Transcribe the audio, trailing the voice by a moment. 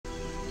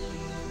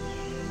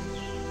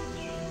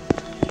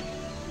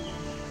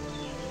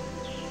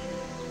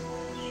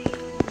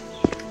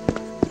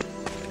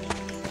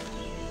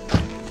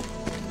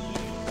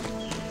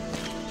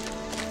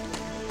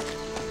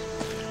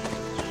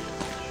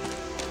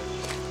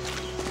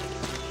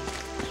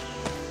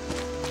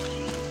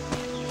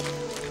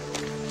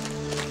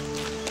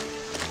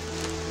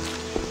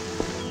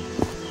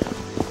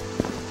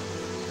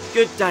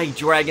Good day,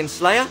 Dragon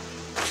Slayer.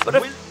 But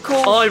of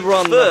course, I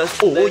run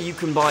first, or you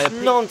can buy a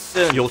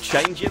nonsense. You'll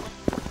change it.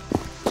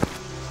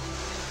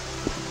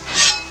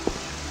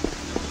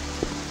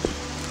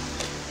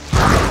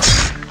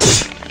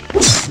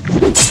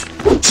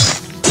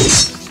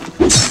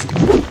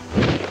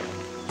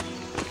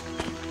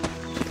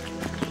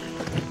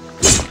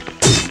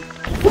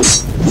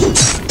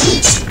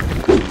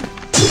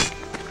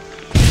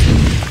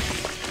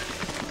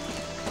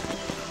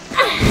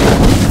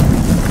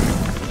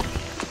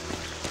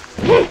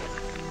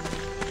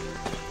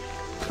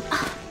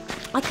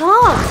 I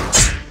can't.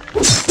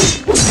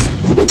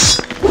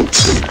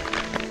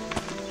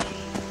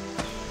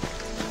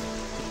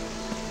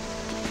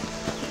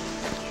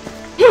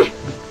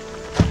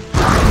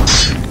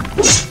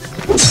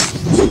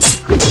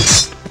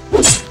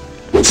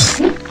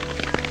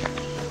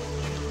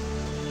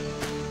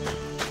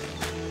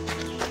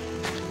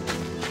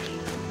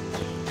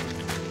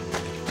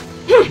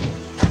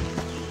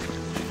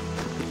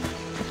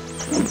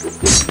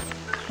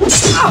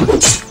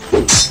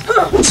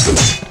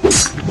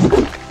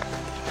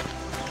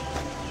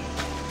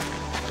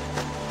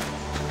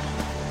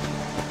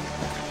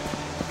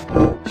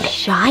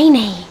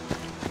 Shiny.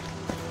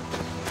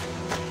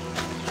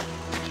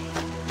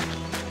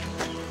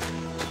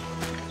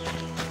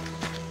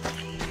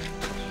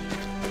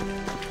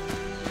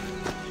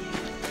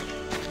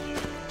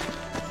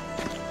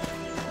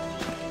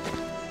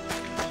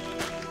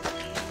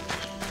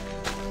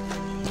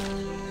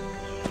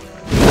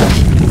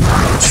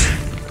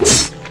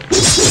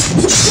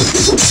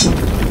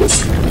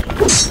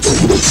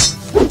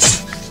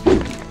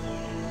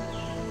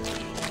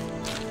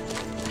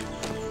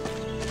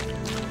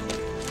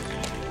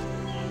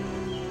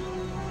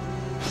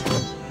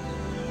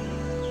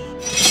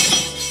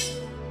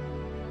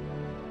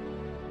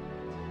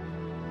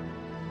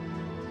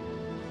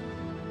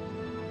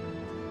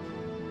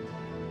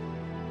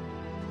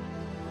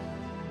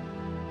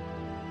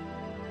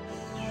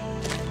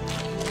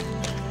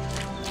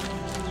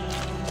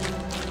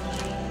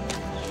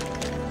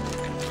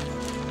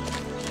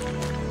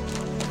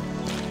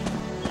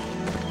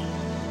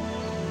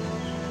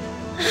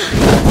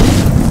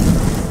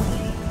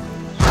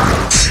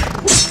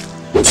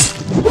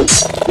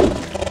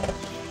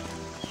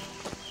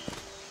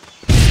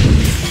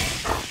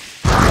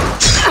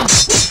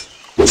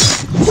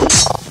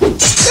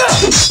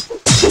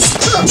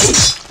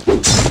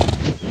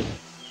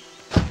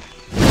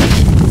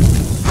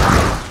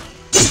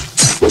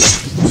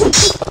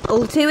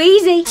 All too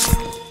easy.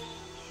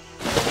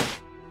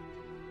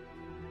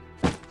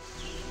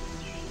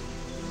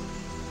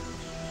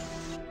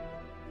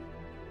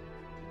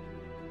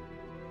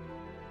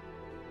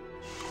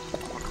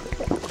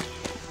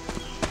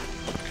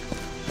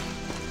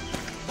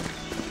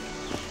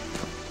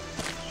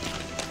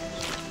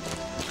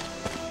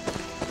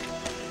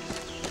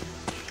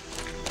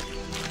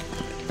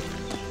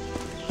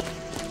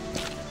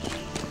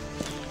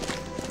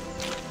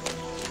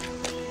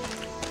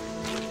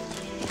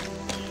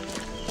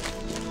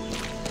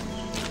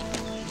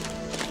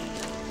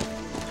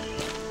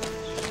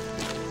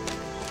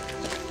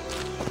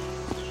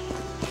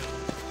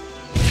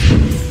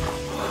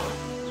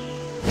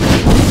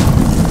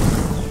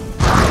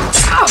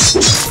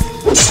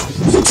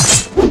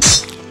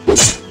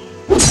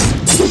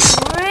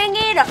 Bring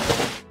it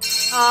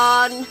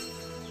on.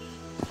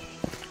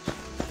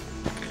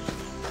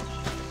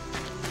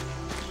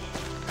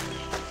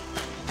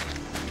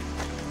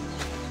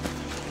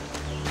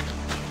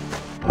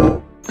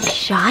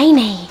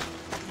 Shiny.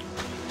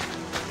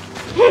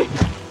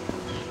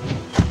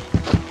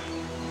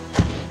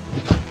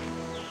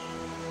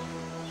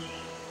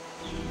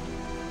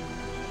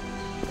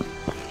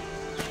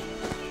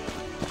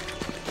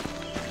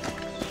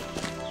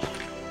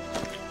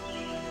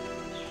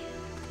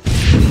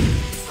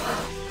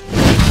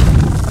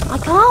 I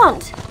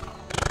can't.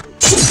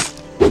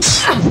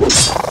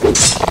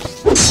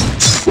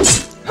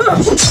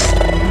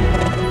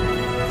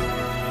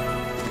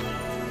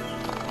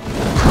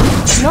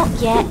 Not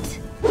yet.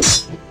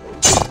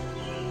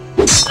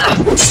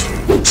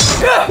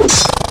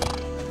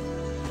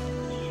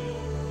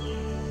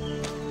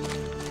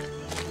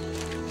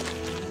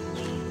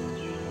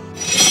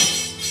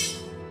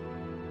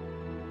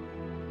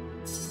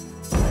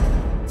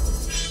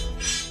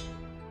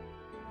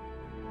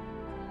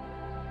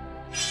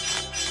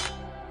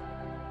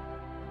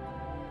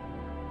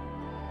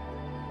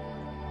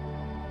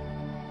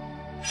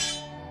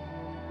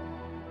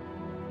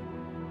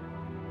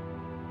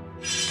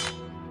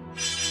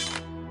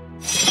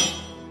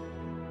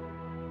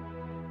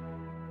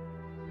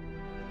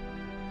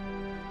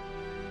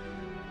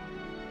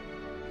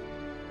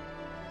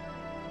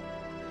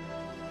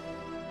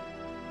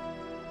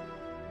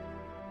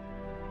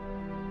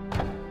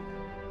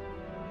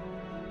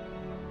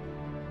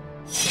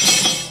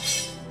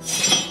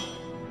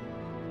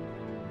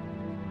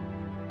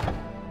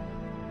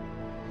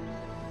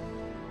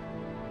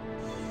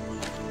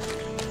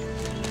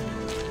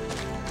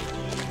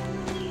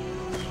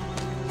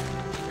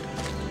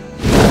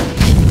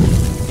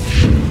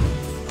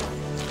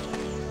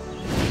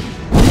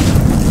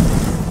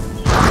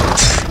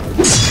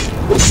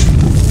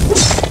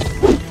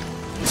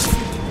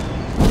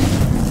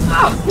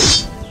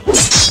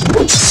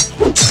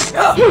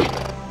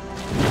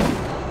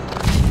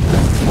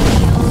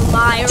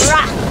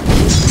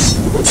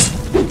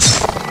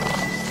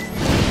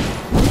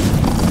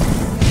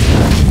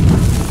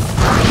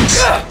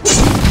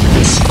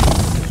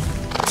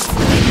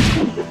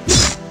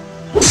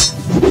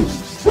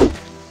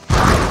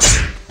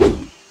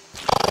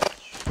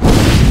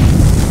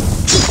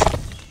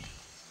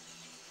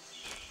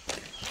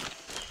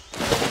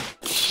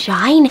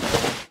 Shiny.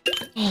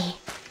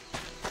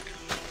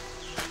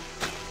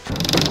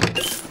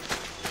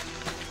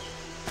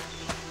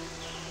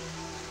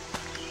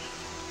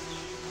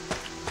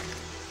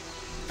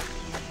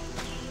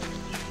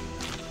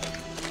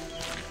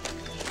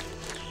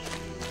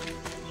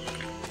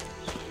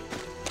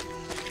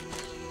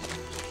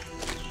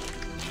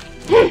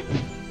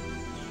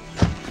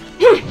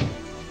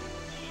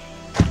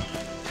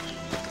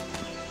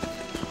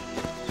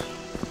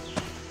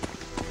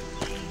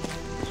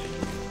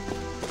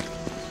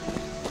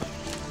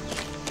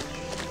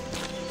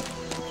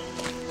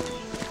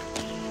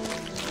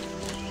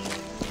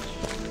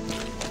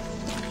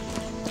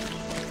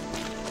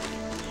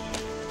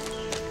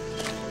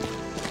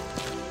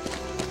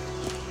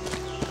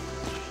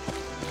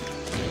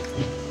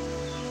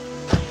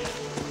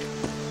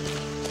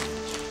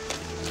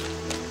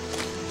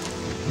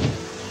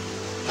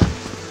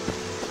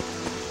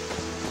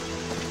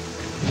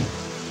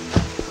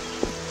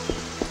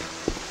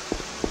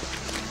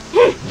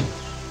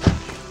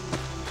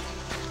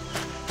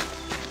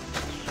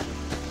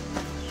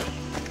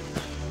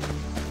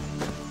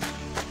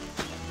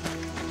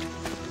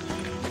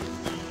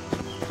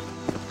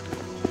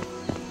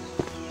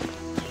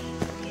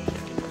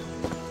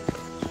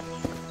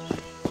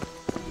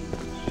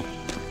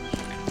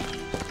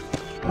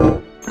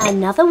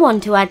 Another one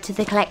to add to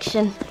the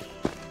collection.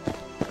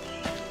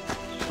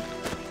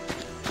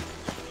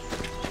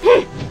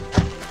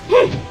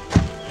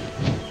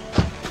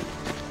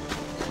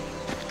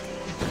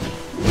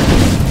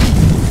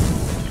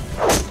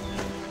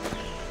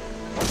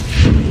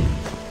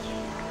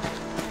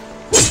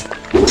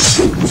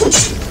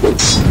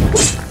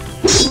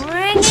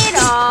 Bring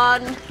it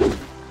on!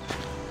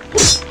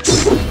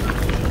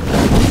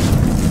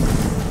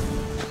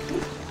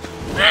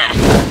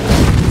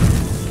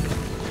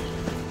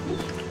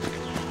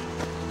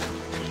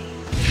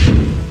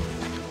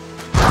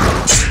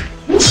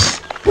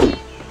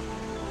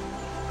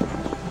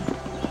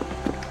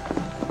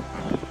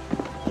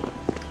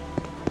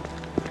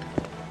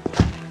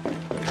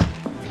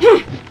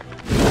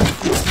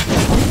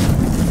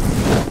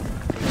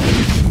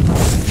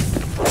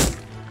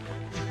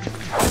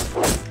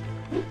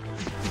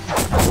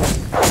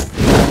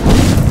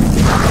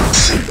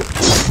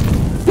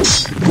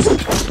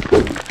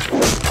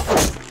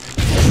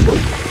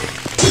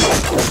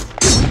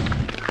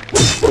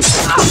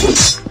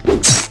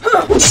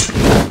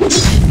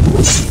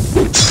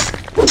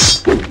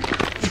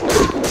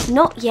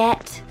 Not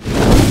yet.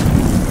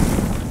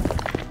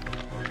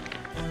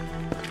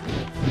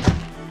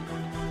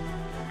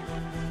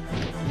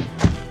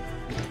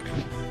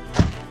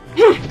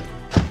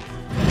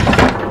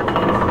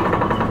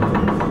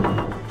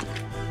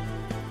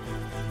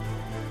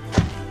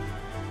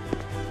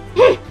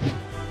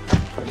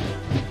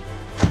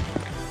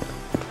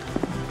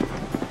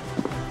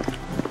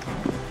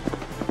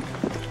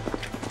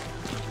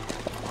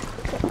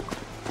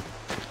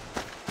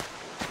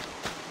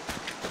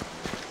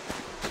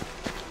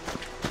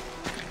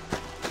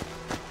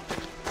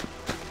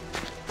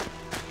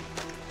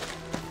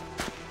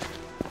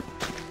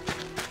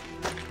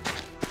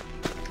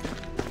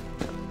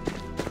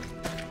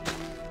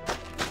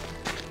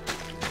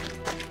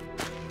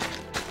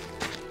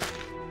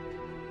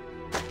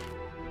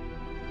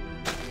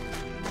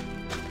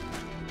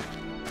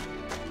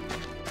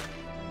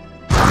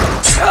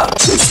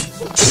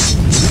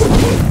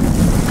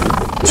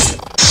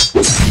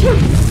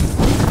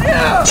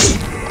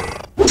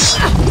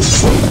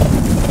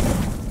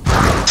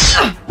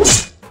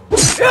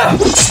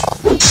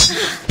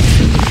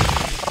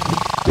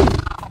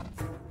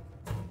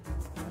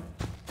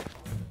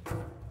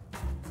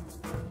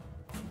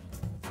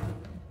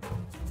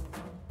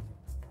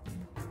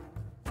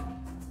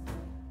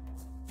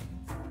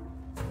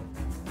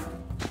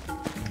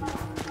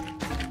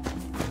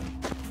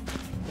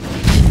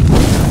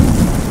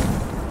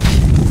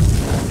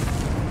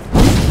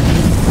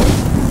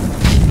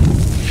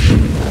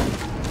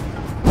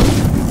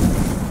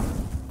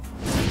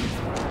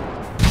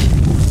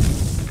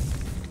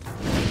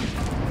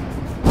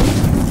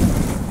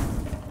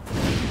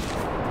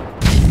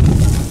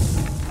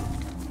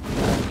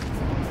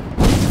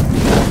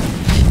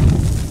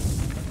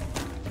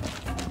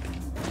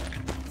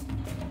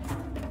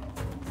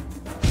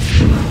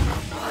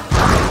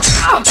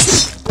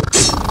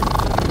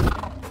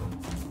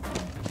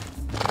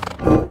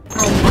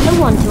 Another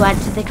one to add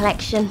to the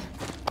collection.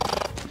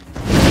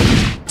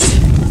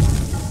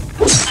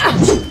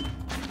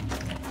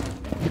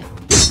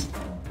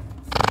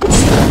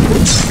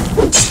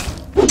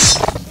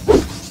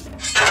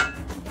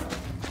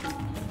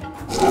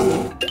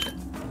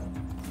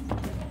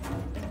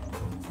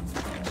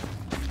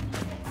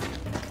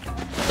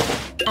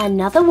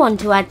 Another one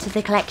to add to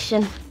the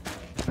collection.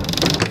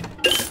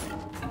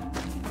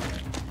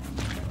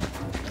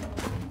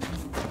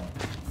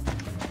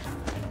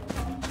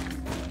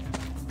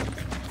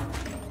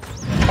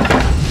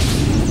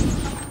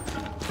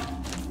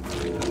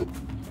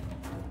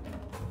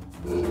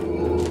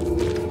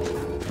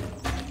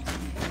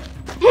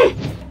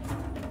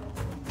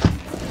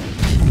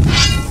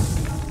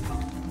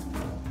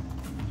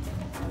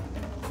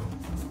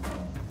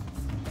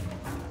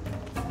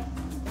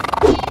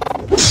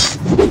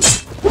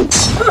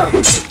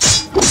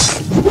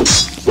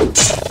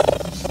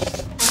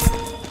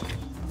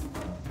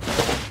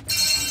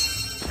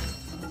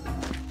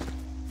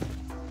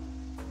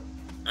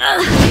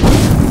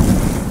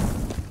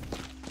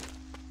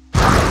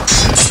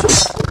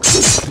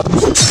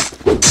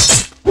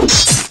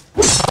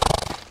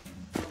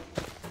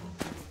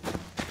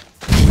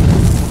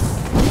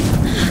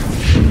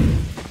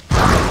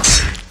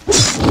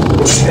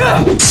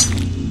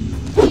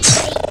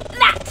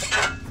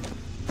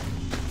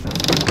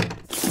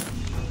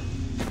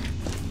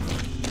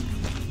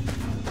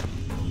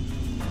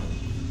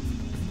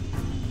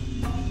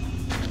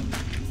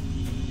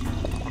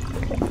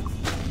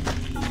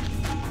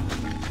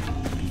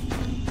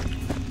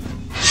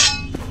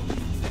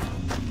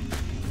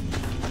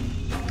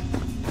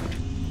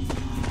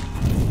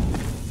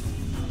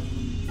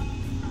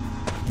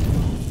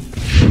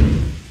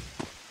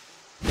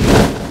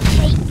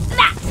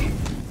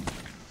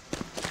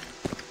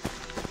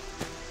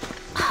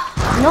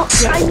 Not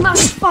yet. I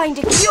must find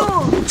a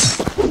cure.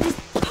 This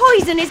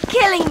poison is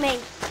killing me.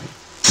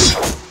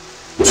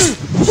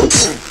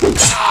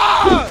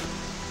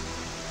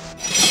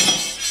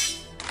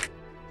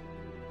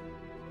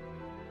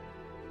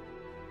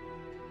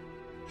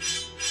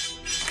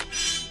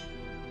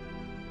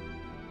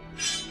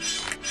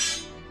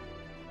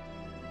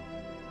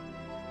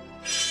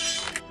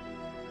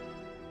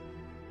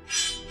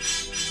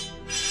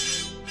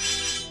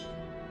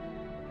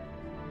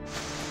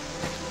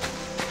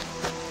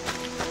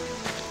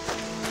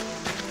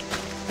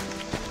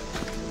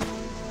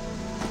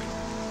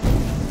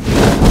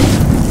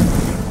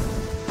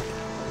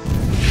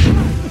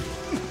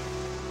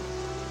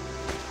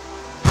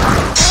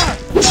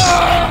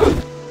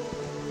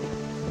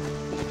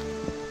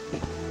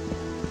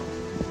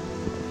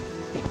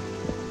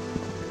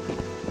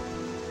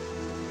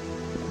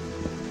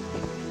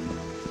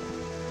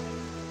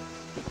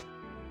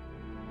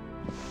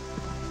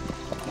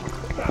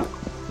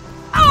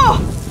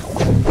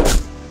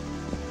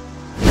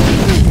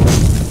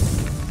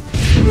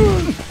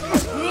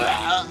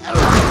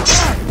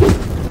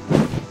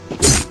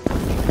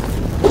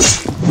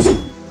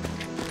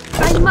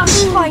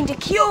 Find a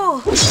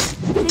cure.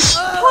 This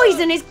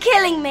poison is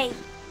killing me.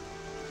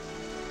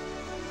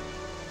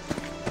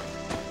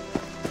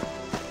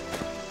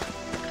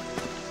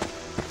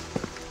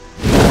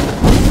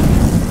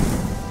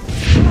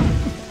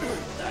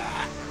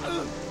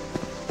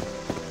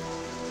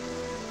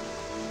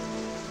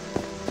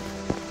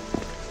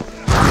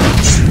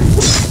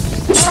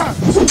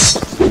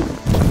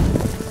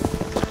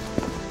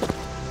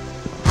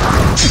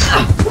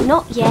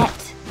 Not yet.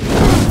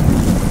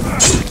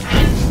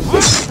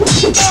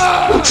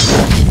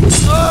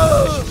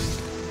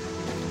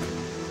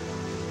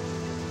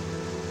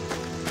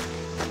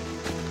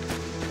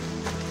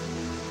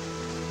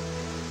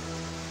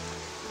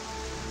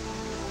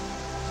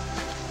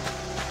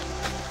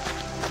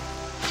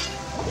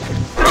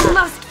 I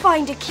must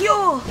find a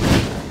cure.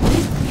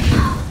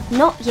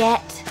 Not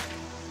yet.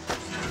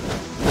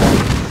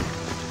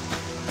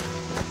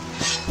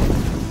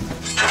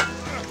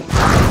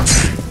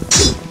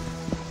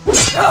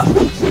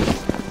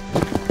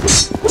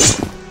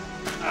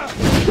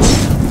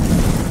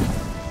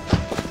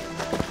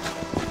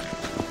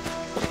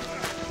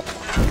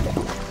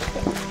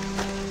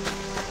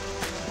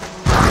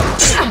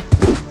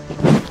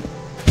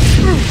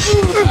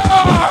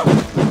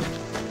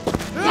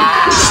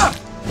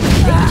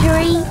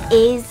 Victory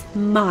is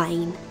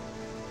mine.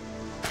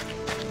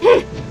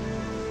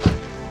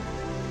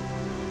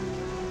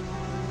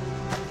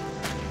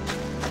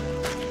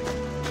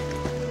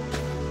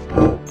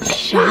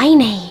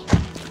 Shiny.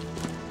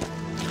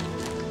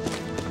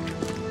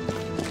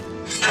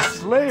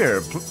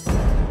 Slayer.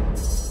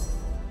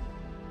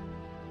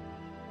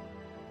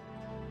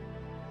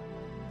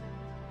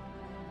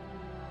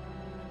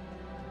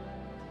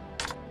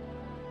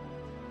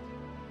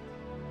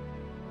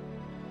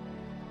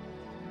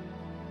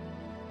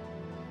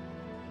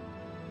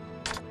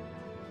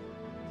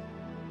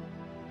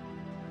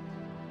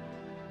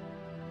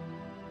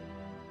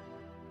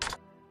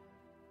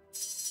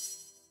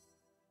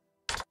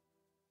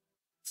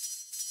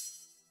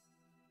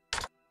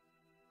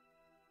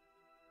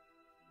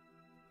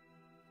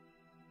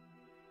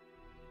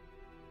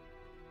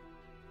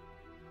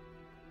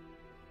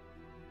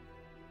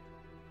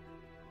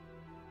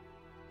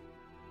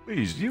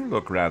 Please, you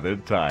look rather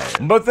tired.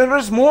 But there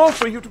is more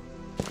for you to...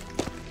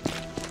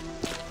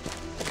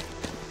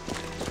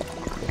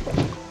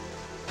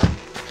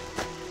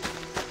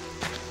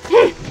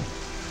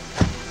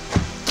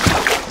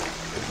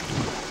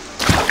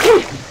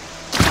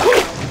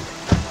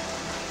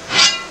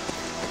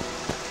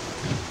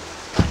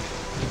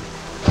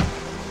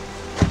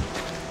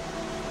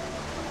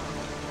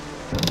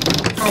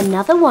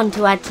 Another one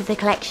to add to the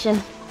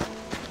collection.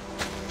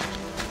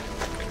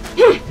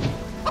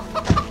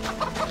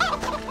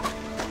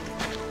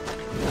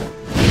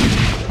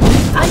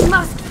 I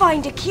must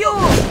find a cure.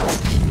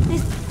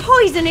 This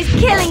poison is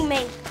killing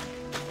me.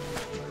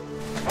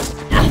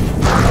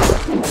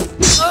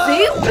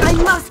 Soup? I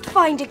must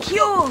find a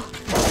cure.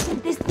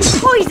 This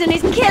poison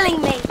is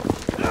killing me.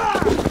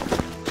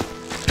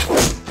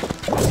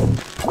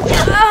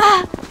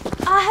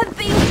 I have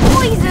been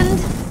poisoned.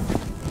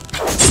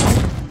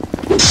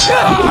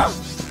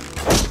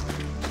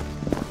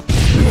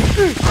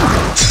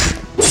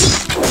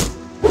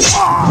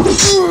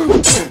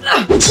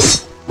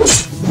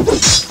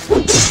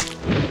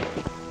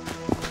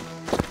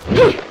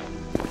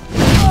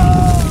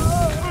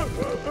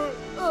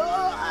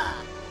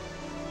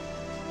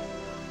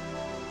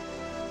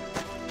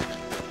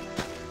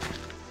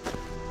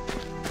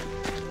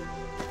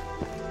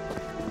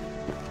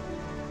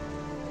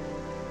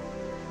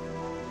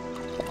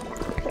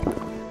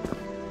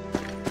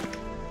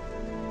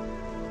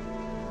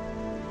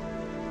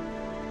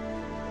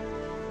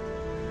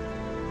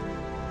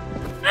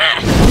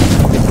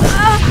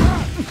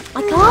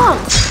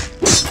 can't!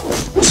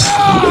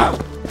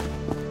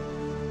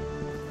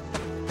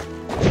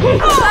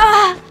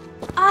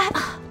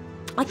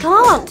 I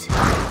can't!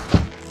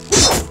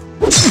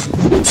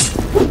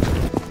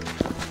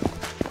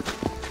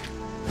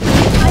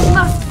 I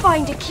must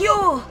find a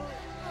cure!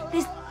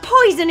 This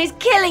poison is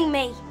killing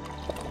me!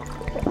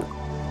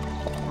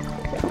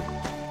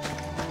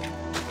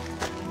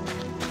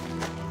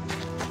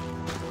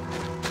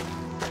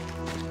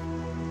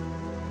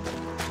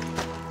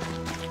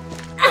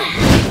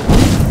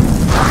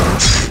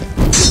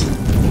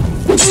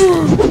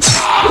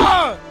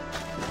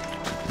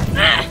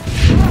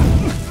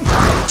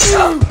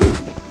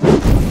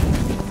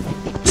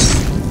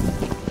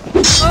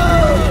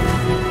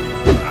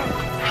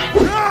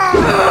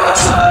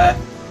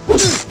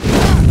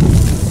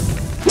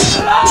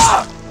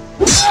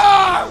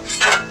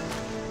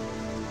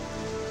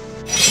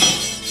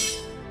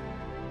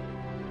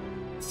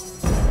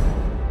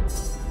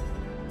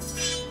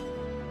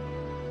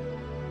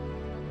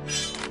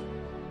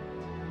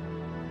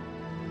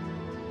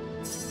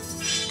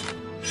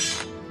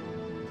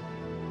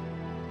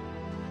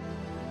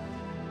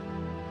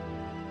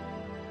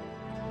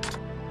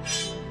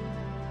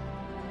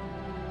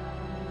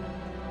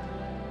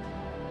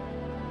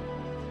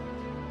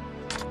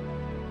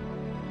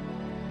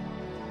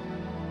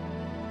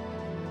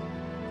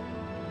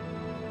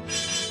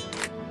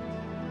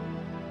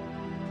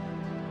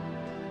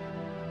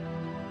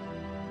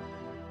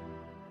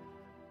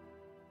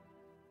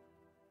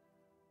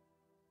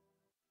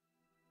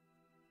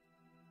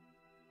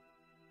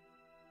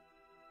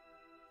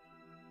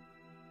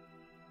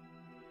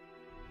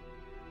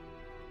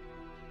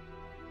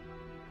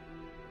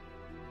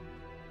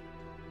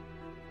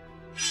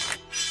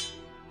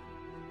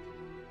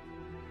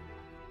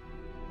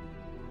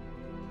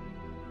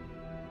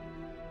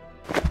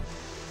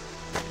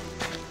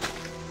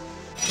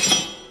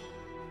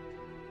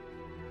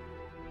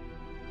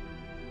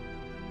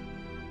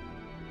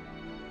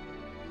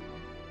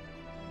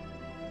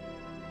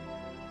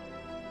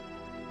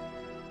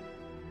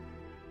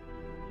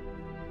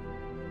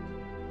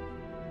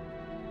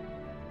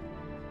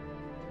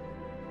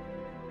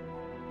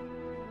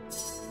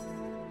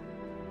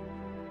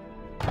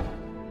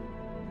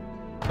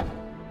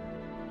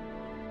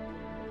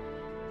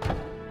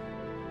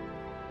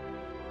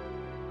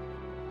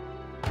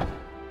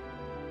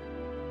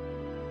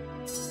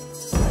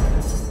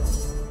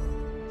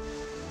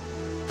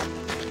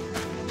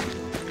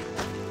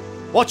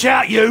 Watch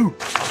out, you!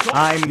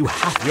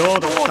 You're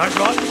the one. That's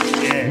right.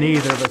 Yeah.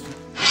 Neither of us.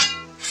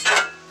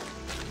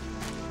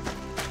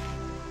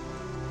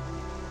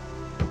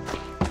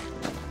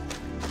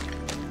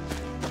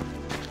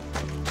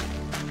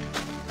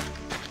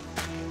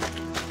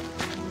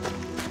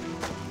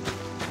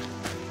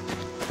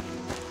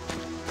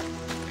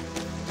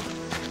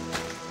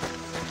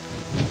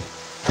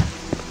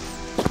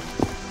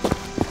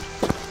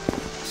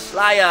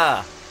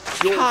 Slayer!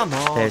 Come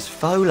on. There's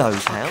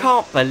Folo's house. I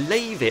can't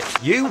believe it.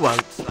 You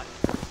won't slay.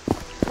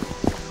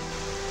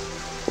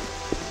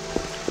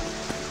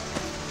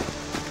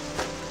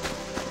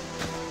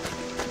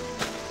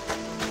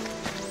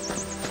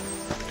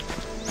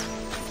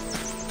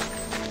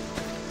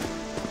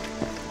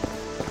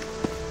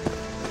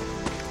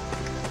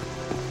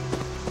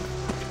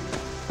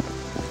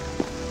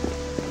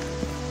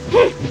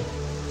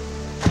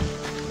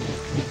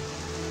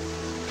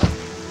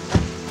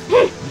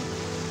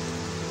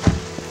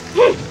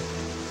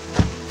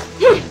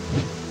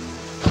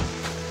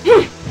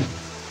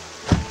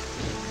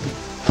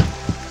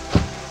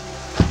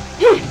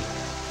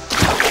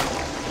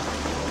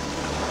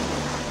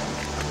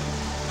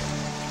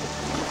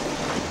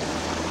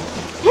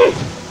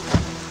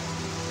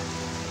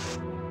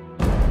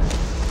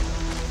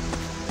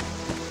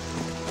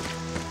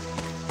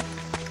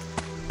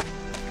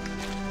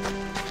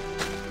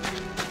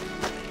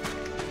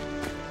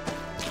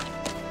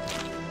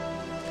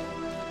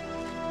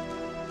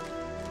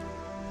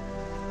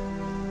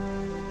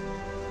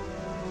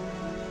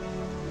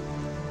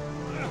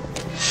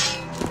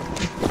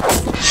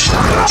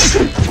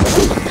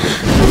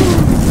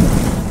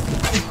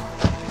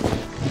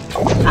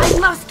 I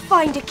must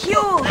find a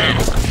cure!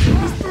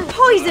 This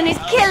poison is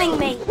killing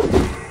me!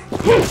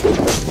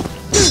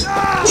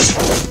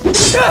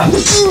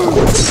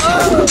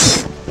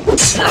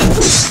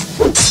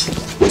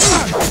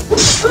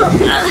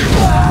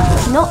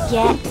 Not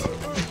yet.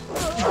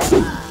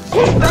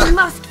 I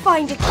must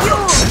find a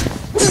cure!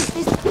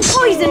 This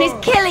poison is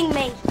killing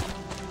me!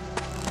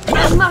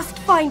 I must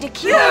find a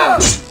cure!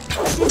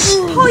 This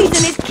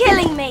poison is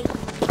killing me!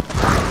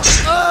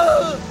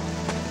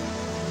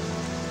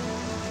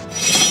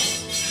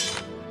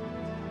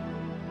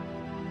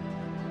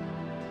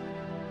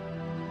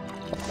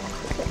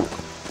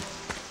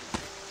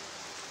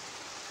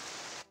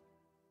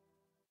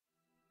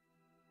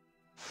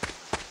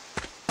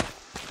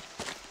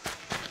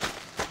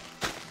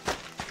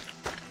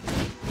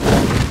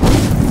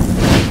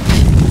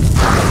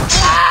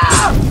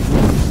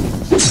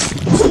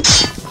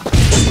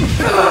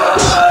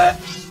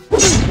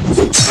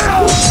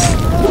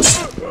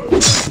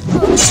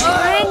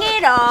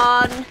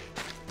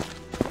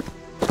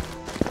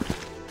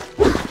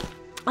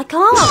 I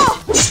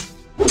can't.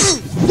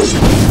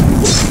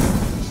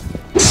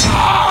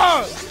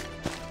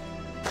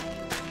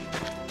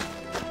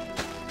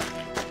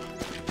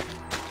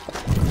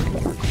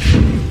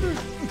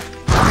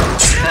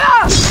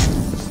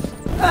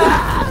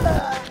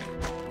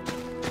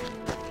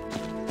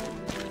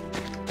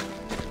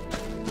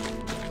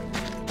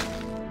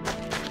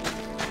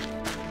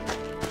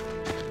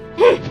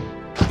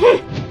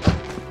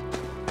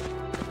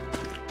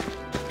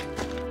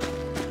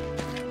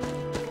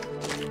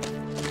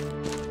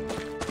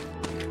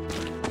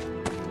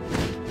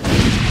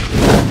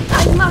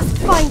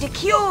 Find a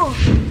cure!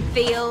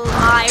 Feel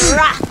my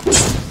wrath!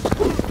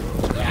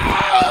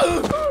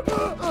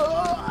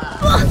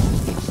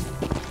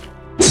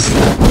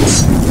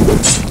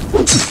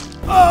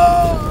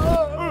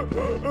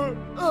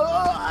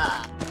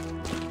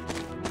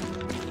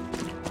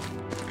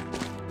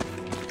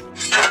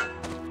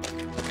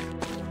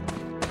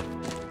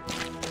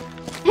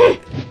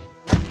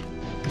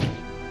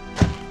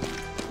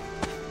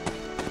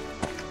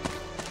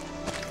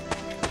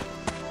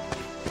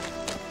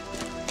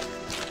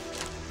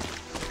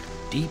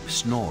 Deep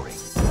snoring.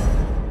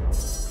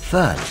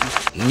 Third,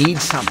 he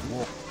needs some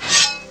more.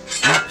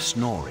 Deep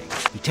snoring.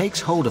 He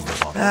takes hold of the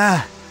bottle.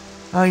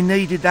 I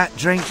needed that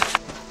drink.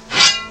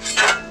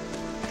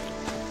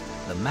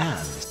 The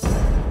man.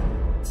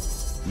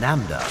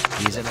 Namda,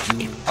 he is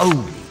if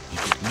only he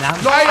could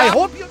Namda. I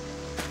hope you...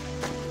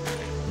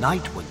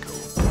 Nightwinkle.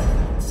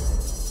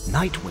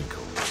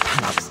 Nightwinkle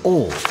panics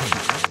all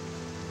things.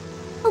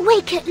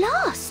 Awake at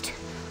last!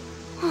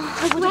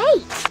 Oh,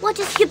 great! What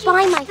is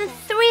goodbye, my... The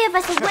three of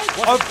us awake.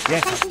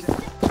 Yes.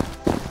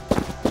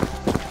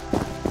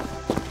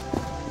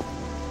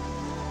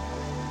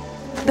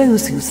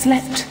 Those who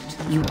slept,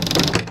 you...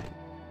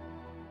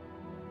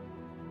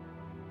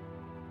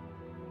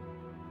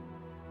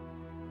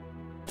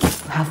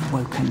 have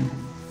woken.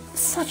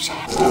 Such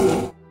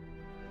heroism.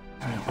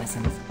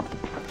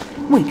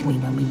 Wake me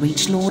when we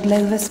reach Lord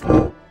Lover's.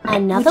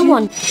 Another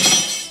one.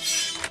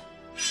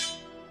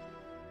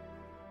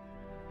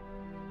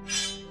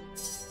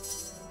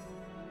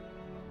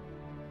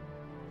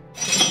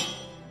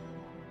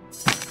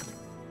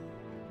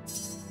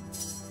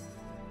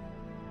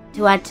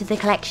 To add to the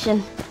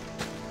collection.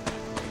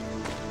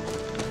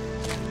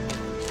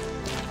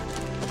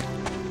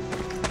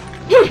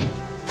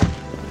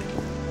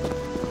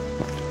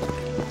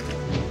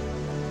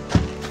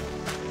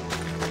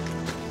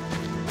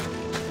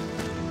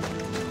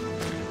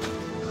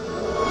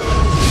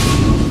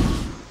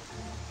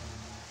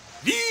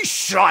 These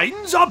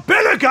shrines are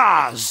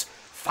Belagar's,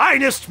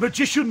 finest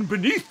magician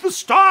beneath the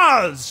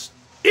stars.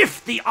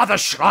 If the other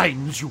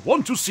shrines you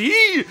want to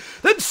see,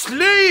 then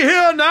slay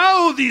here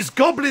now these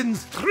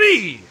goblins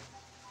 3.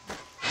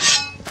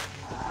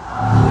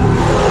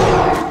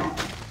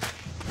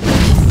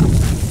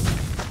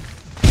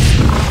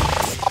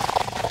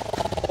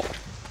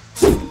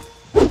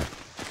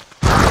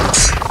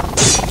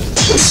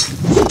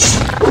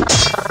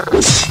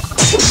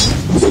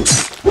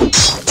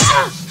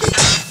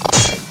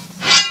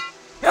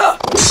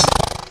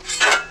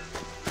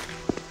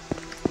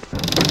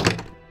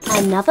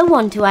 Another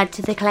one to add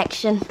to the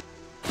collection.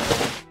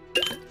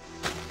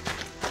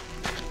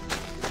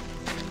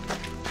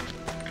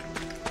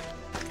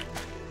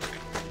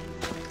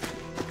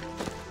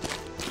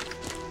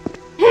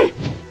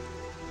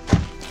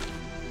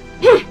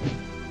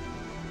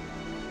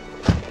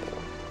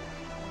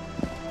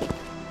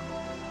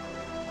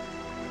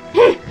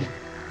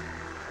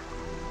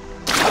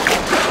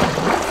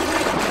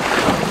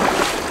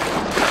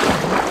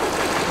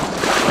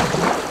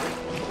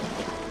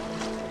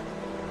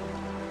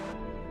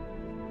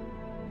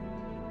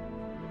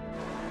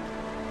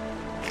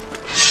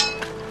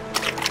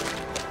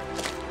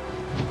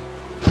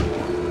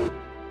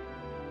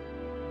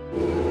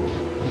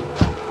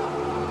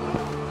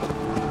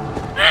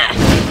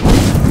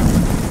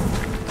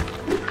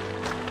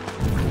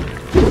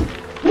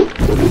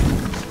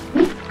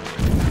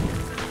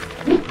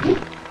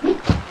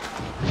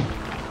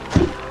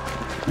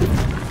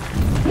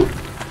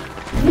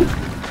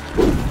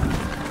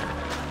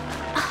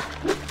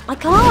 I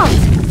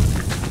can't!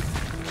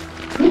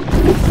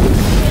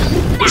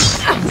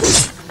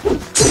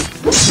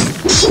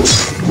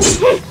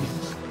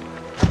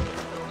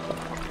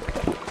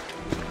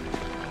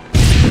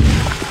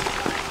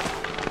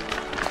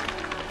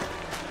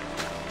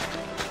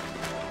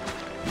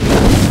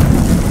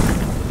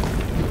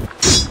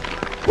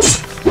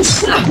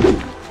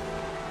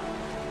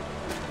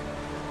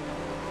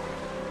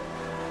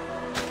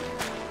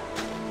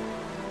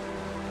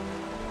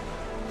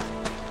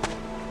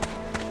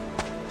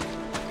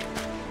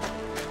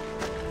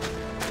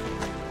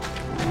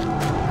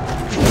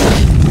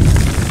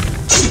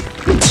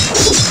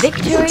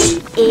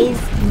 Victory is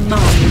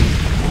mine.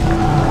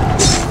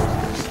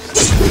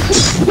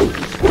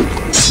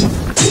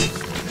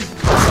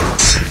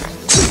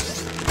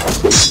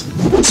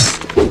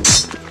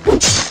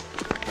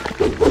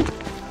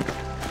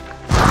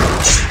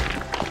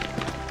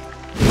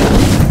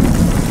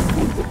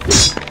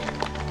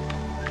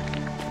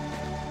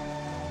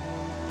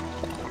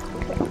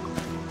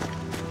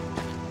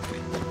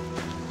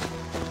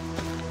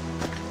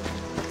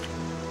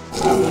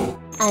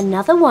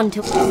 Another one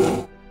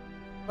to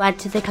add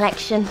to the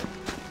collection.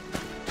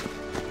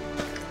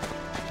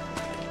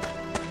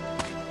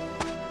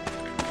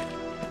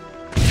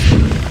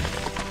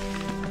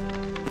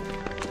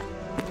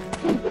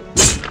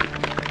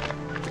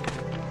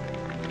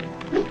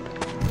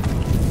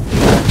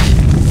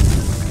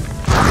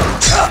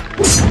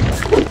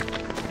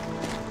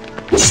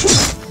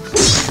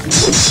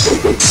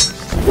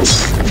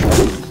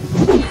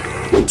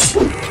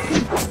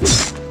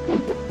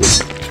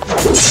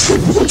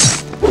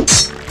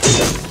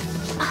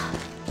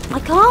 I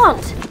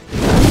can't.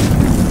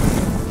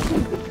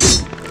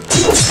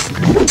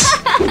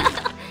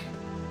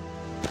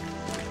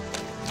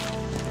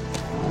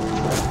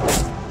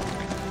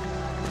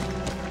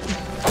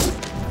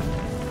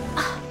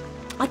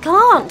 I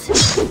can't.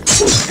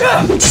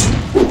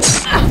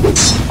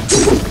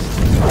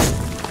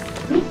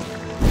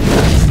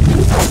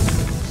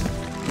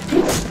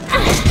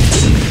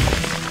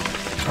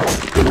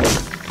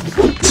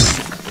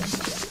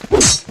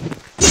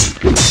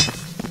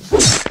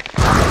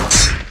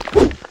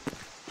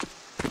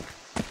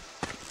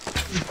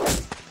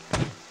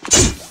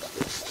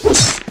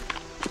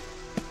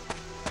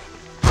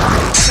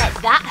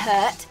 That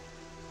hurt.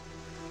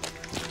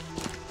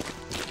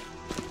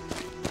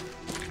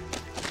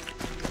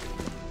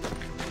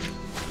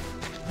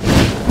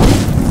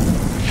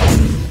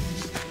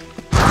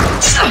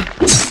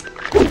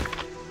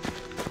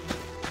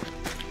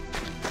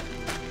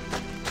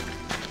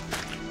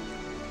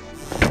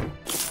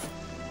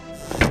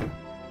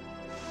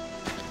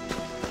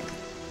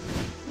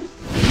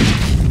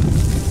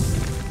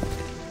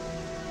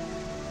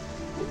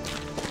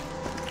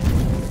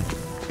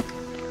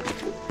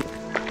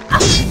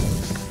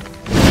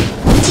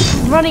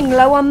 Running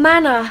low on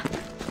mana.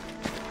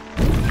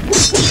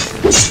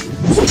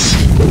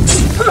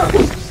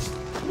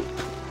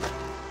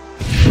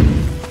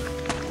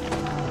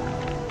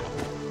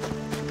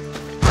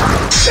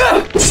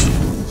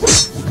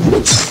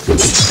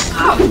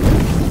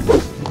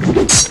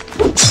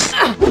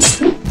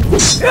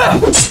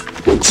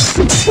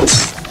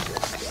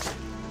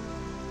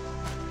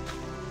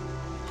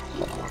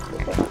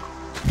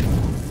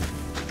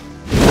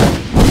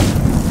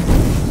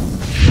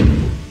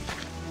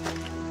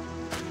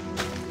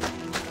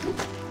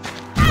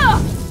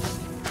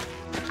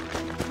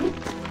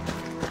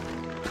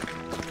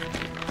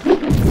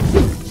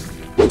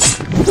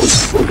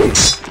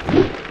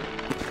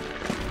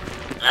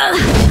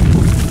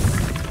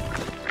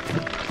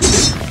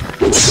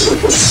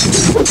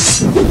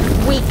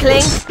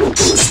 Weakling.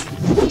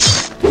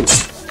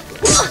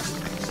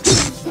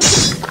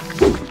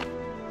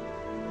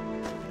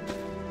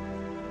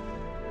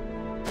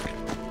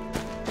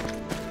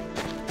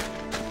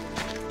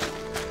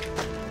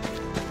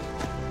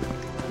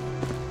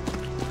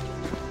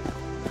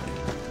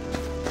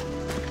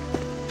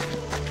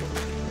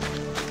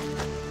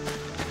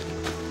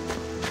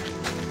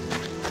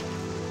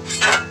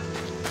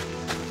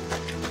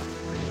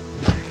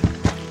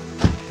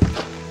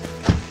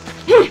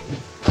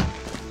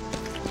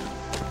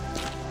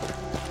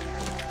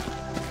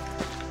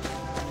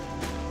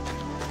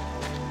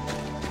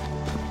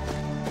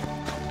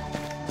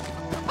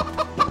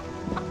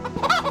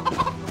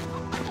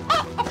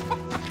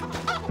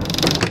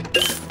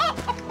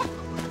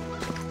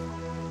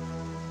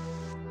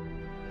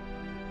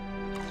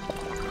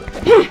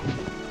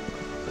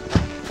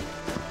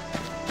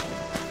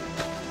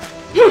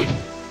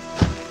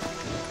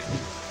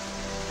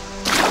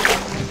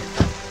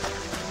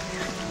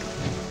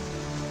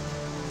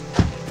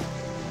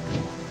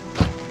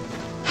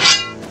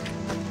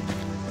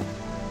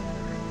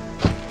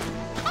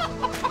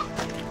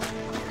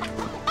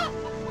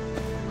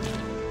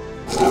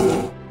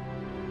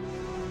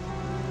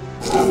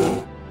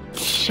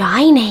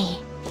 Shiny.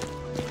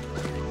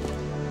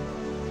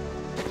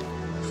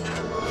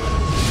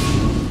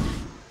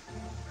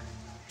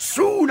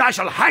 Soon I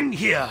shall hang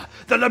here,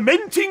 the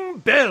lamenting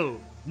bell.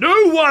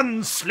 No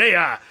one,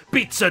 Slayer,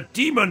 beats a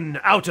demon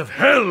out of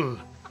hell.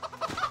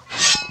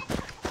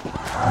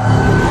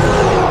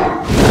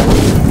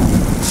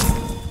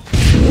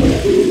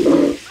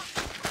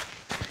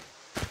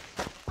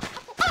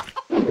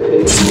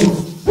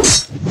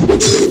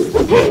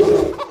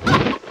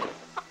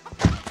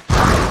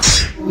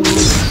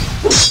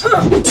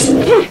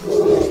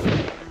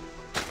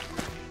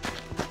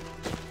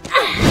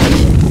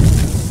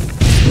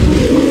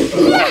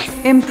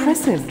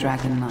 Impressive,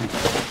 Dragon Knight.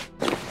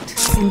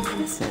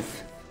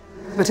 Impressive.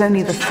 But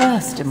only the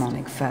first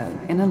demonic foe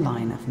in a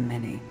line of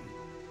many.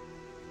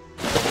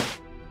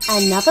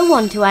 Another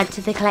one to add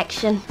to the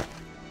collection.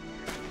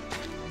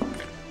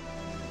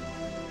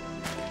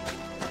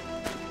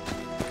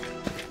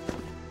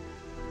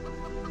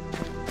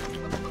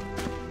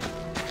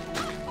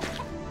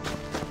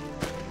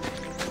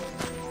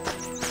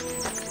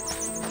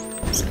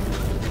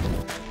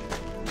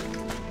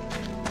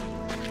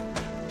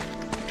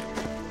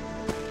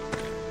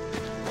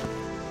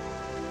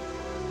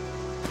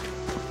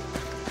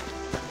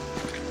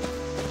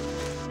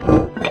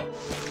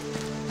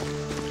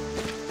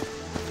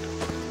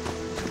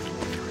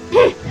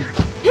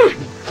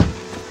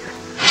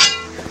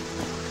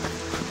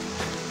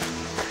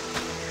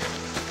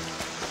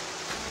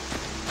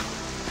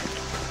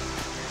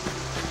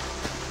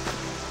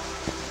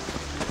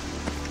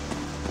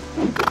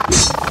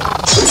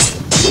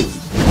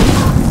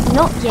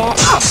 Not yet.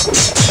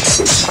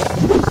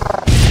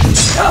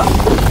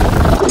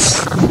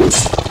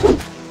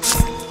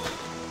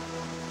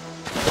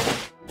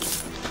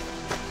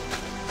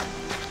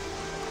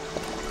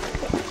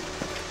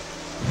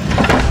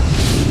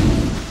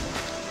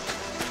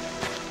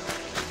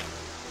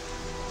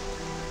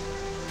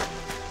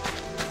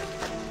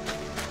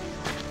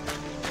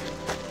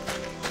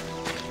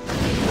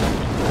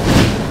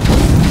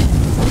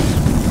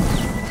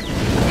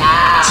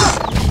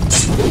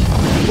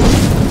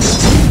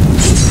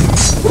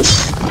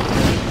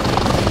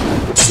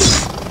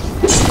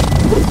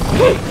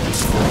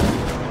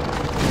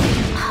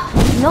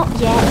 Not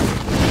yet.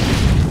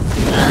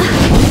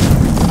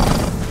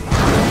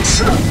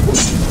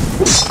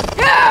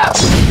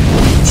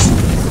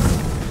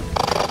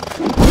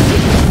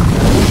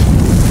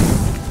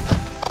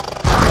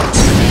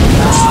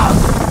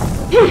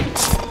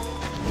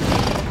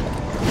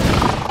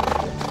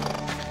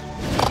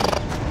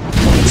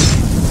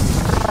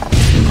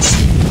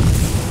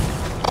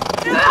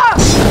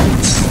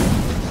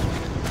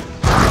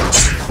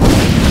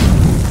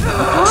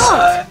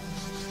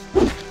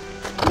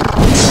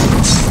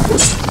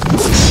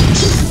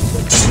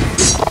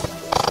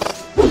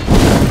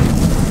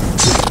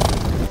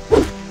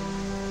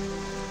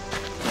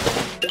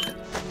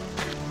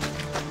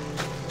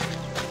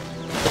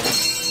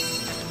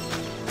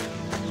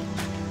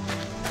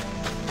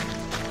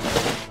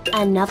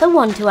 Another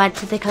one to add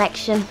to the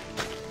collection.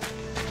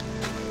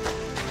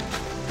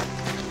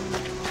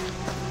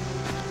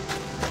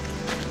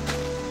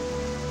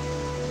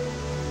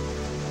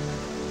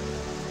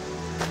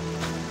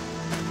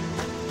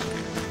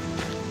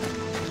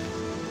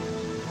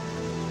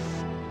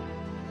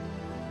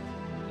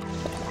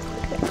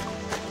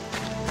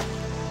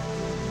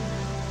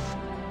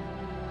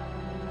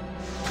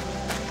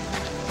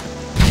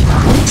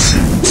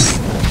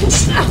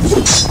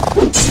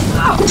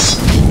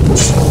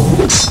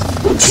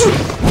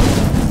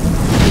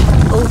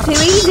 All too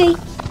easy.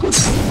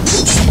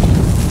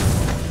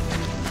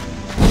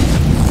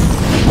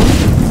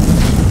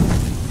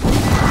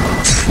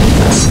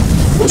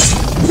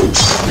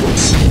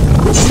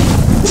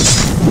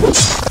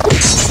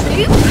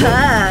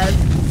 Superb.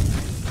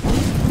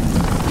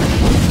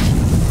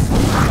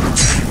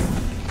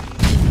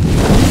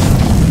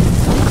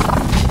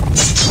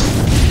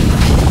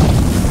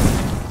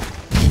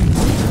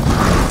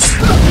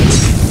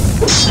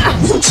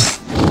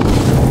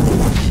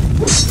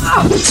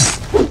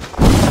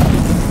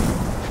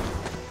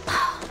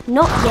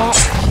 Not yet.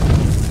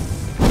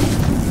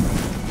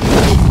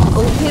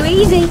 All too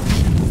easy.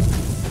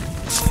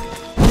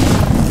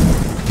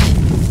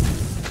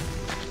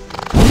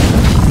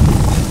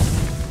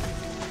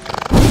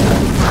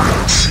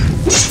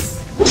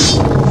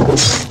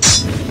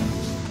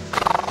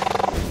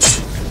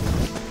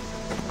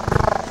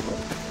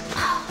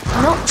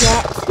 Not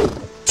yet.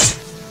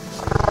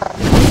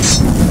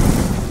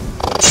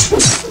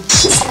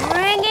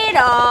 Bring it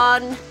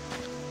on.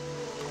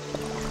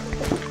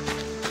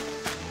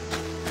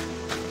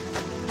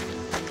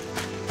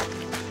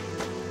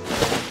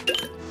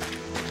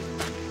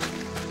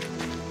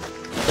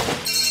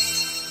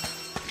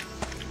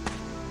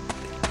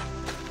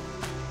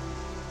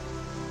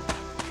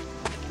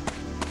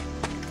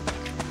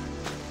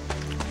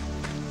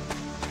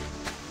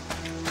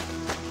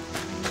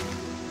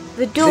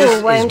 The door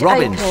This won't is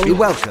Robin. open. You're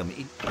welcome.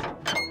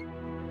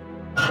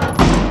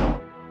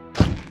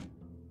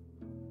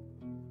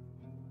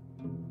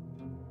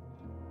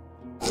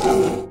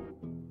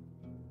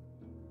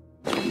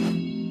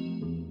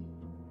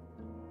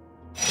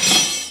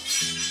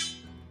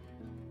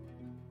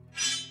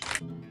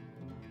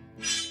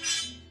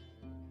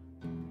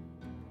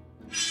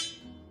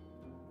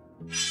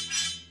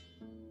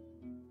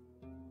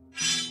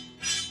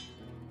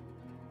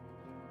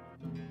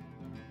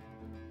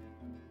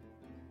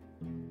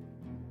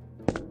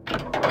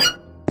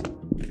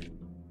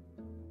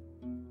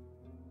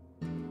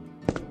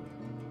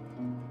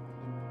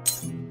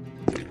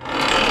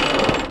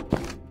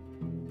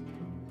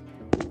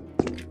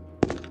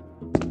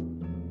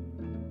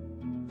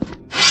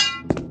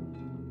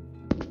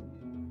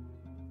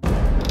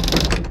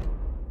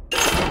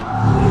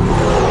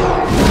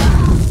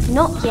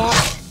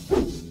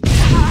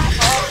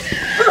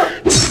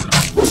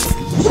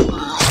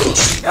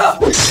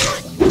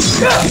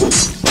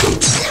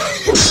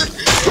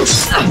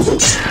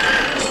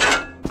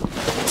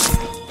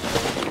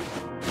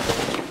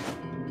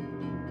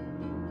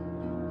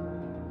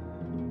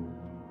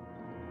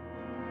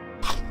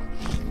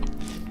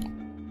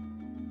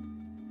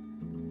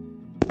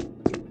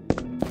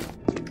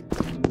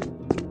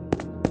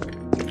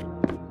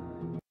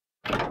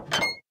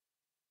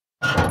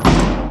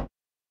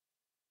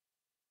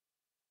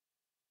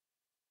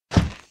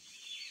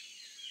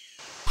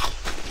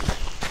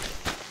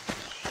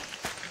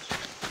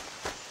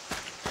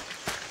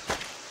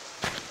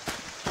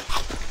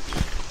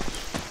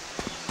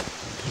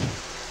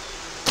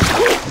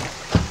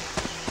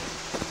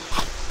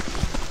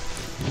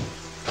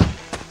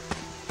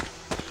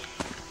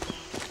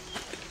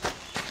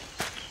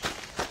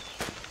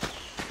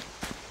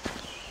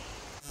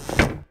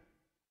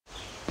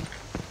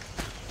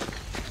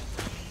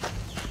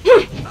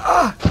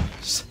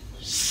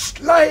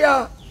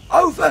 Slayer,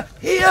 over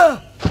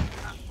here!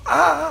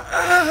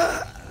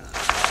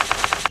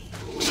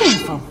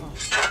 Shameful.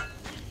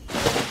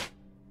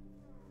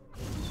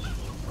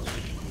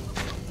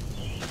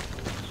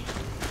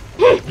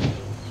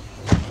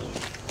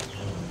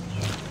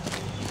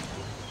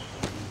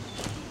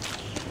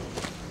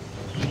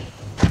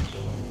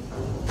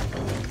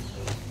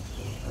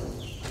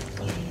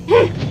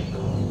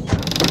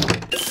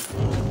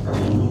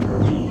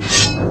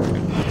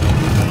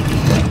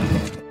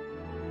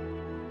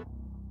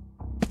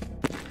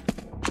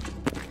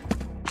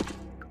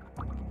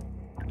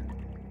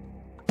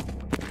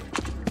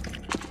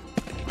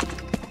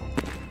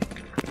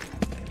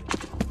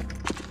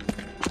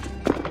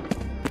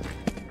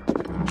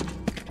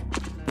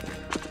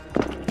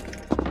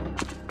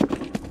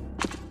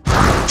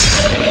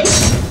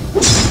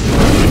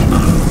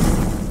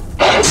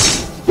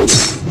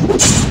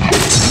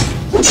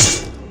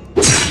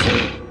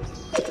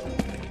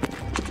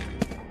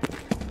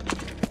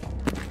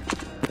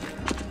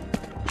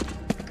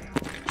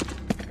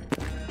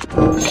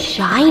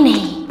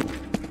 Shiny.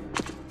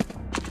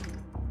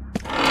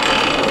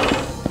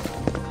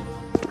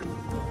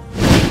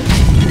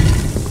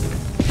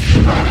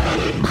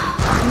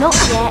 Not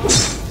yet.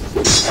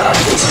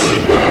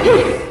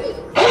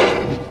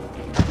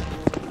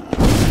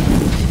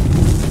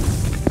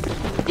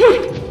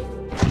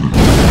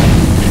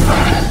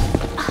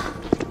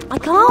 I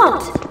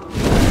can't.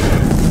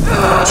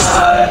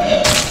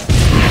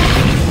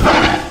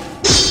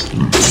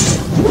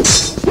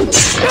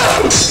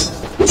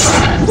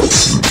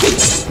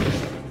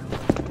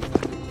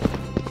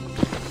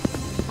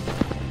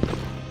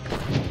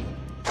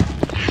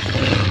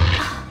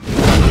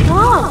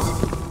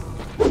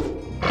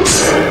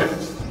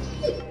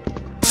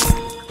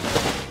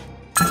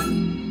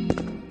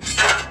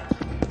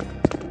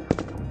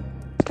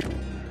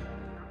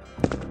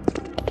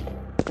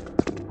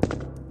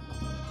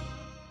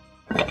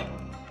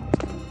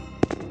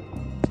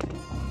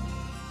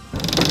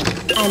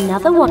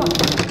 Another one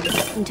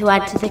to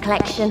add to the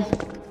collection.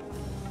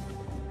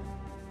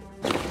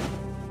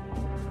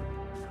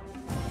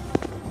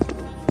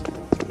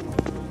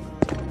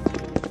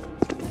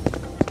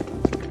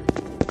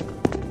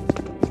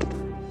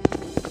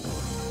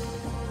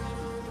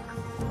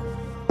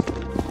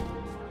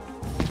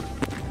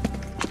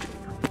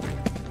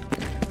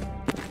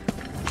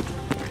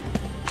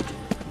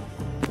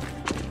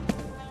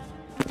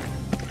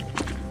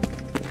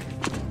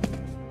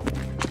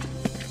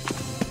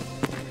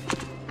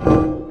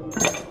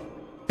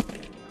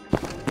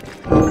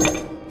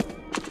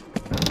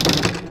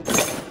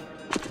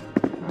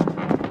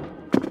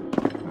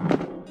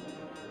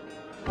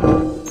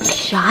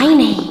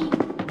 Shiny.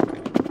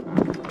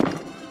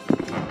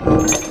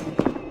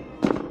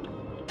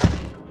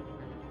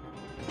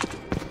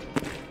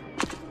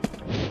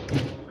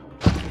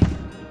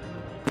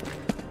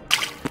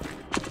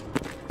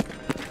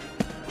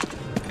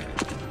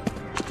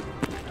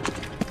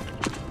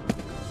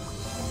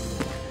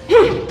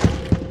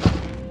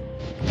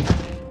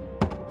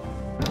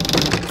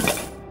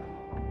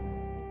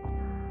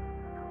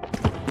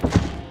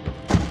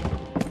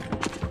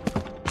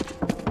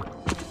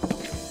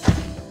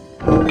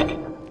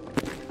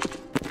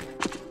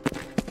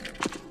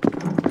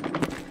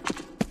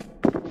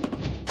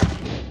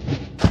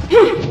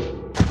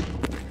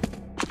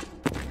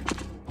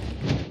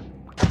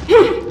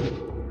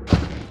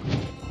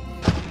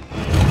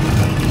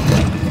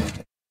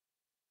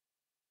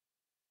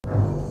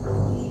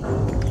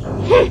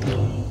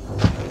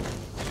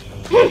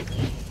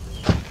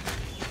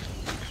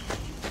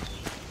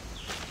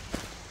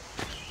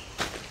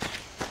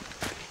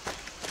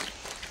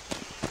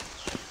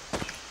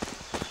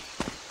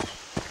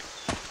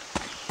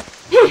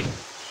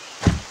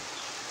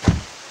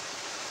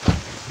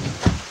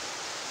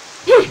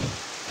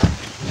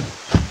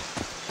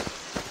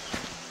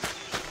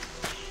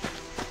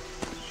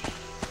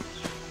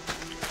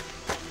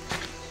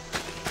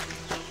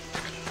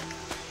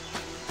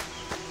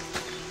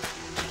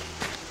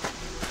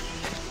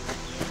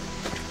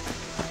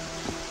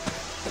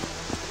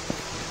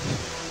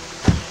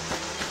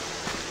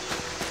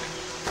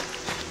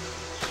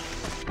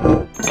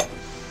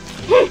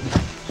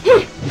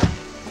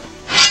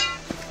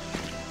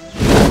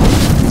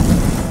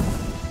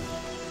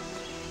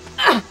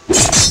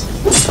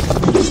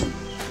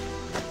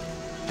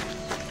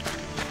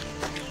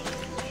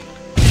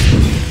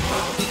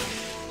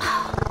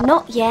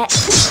 Not yet.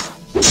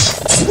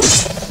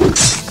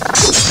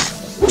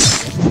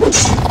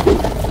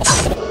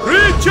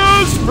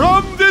 Creatures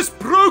from this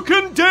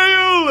broken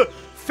dale,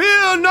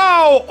 fear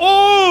now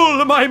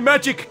all my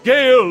magic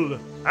gale,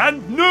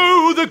 and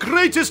know the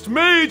greatest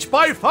mage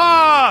by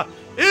far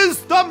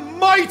is the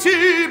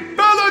mighty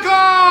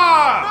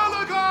Belagar!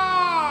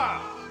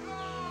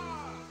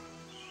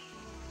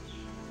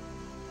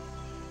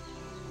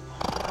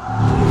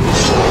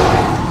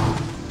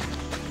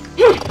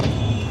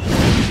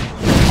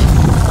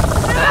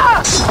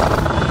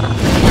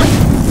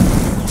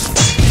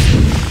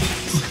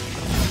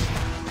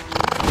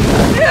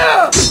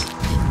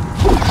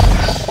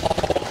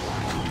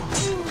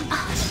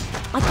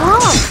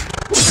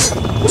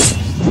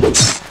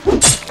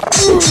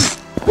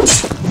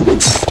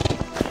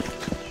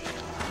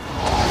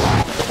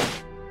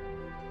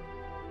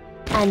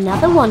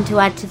 Another one to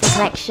add to the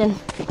collection.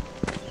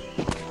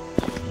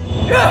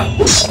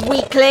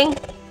 Weakling.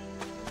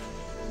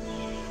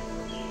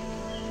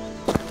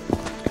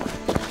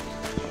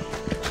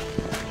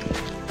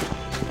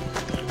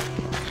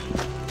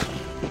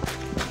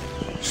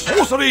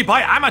 Sorcery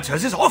by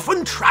amateurs is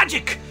often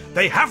tragic.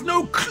 They have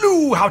no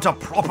clue how to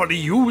properly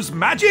use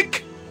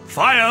magic.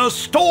 Fire,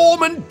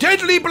 storm, and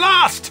deadly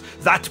blast.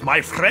 That,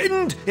 my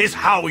friend, is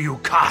how you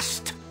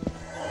cast.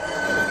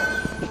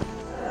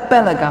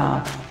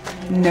 Belagar.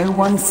 No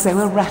one so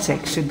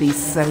erratic should be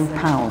so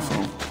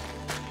powerful.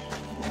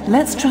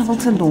 Let's travel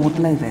to Lord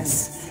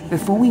Lovis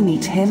before we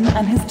meet him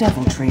and his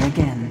deviltry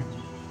again.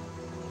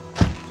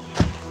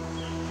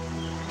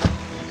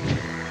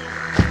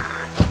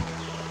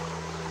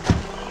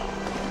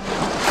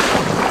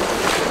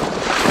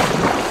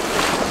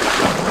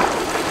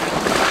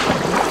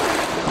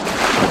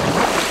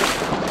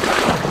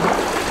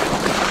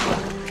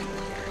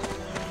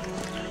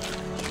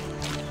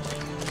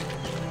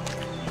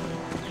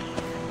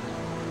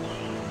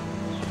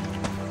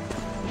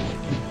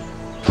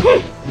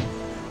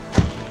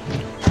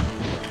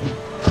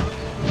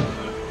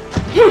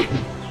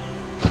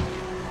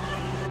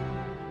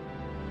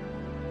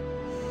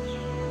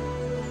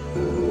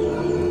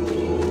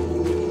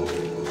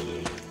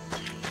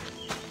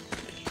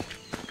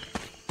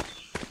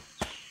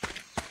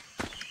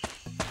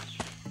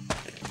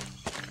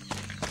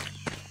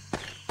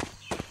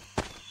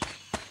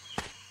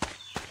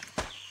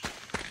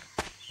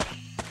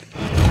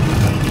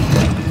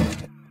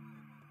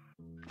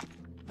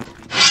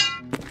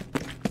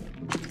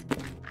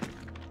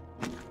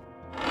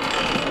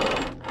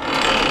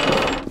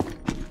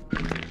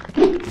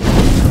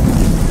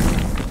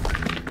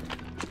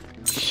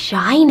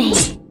 Shiny.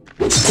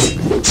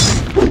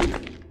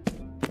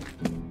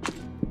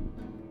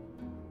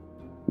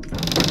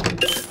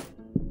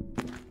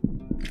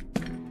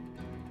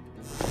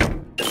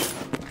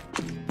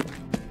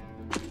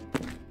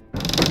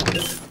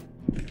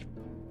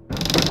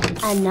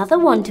 Another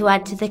one to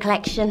add to the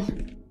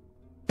collection.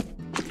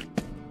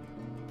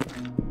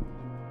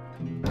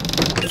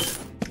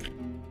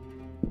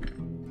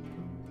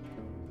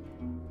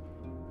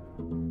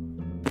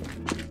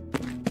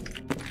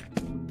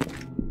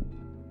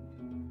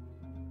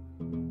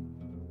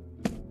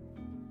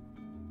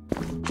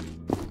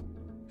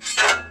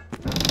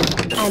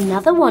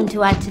 Another one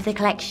to add to the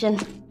collection.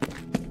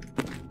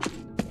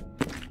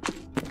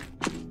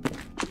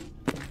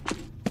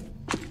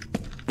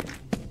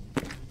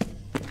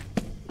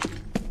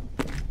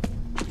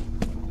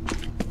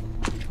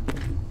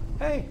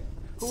 Hey,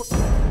 who? What?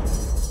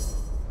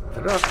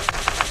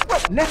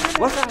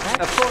 What's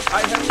that? Of course,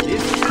 I have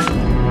this.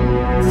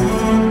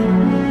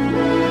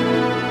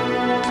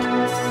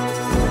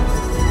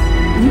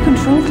 You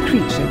control the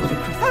creature with a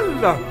crystal.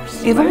 Hello.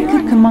 If I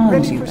could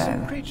command you,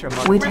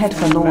 though, we'd head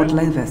for Lord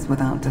Lovis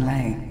without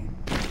delay.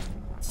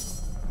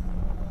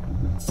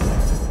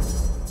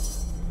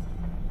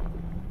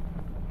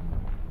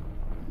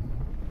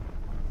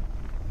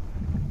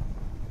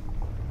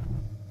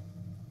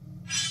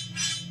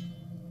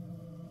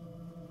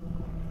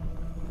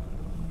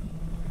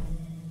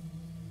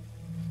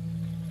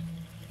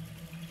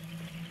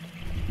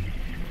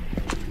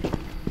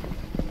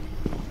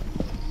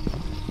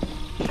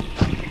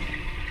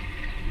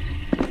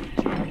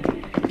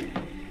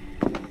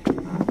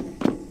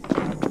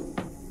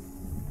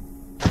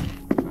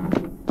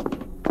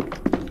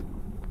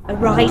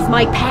 Arise,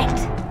 my pet.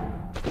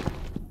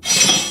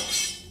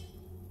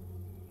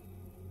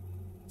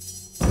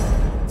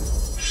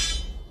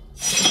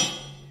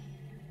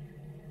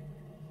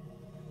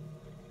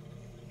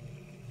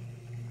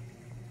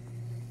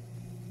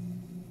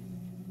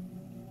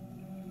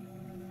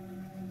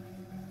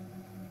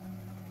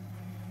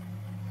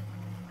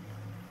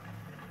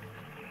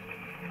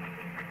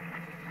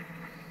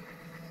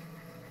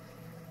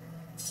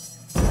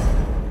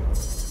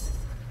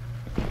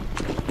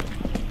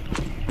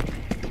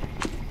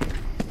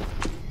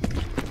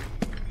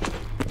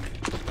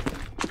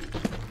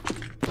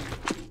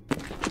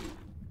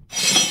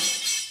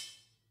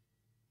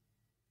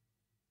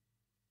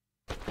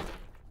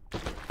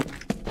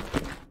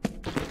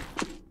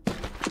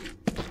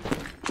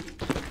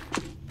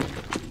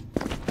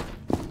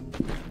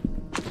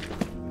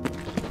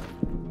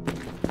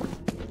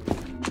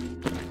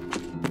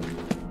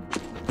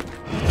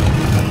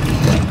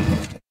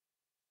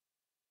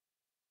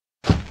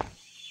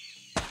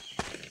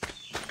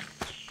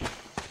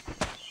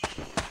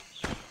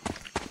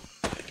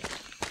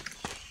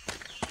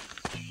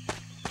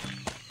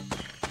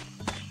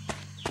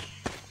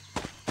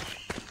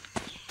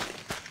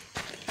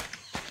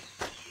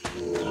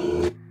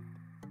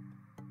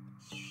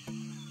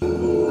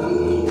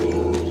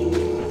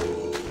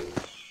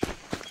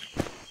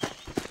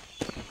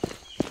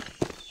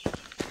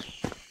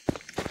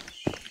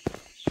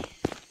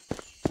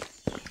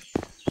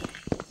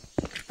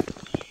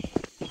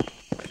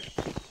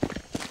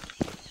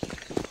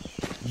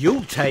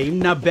 You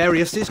tamed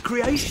Naberius's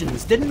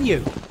creations, didn't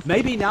you?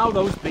 Maybe now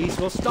those beasts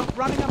will stop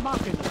running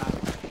amok in the land.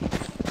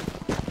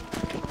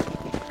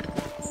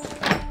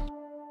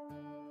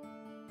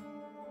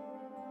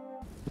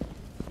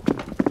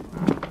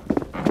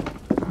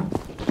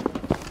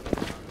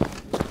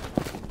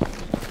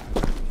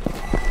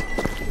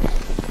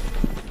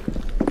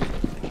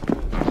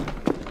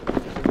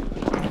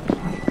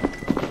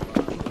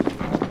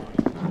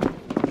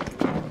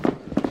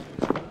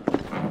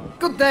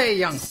 day,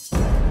 young.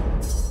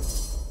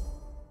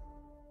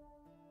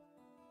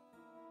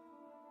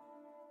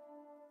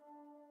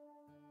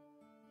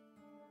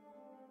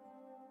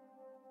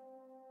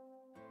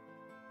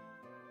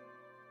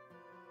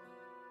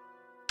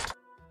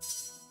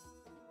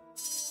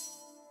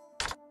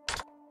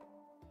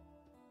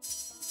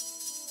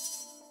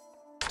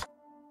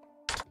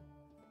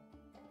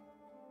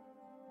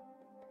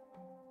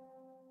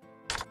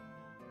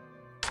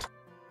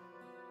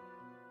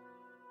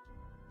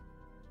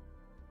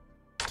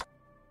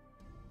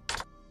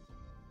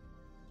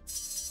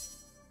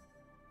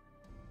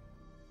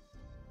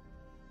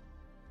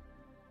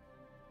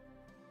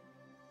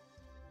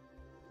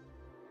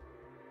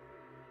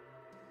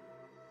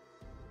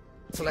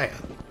 Slayer,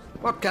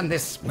 what can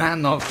this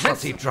man of...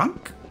 Was he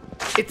drunk?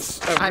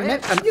 I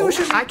met an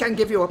potion. I can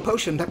give you a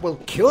potion that will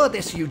cure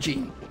this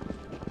Eugene.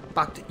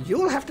 But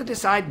you'll have to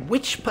decide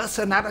which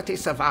personality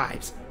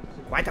survives.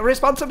 Quite a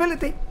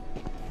responsibility.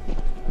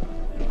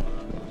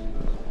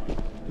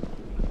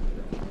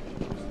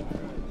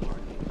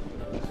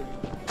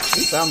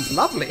 He sounds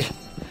lovely.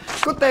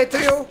 Good day to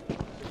you.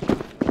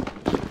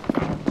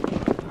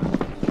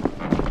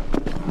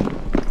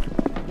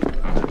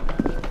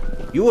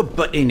 You were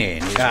butting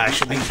in.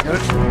 Should be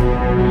good.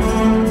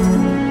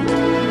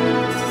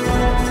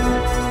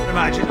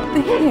 Imagine.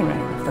 The hero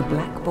of the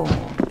Black Ball.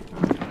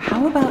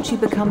 How about you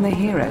become the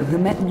hero who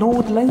met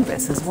Lord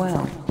Lovis as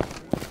well?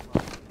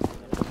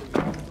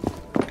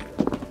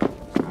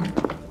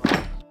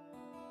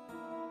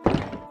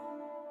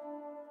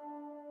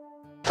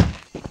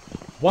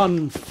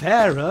 One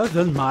fairer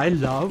than my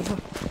love.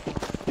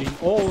 The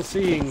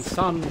all-seeing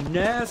sun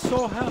ne'er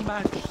saw her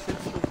match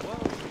since the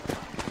world.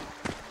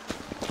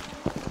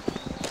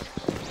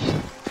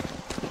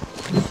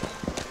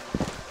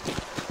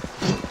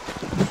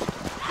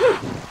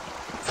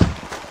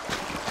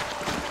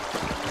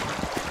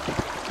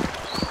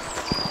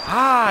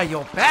 Ah,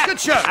 you're back.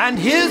 Good show. And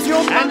here's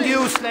your money. And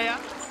you, Slayer.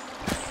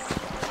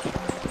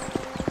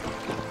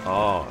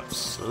 Oh,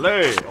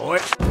 slay, oi.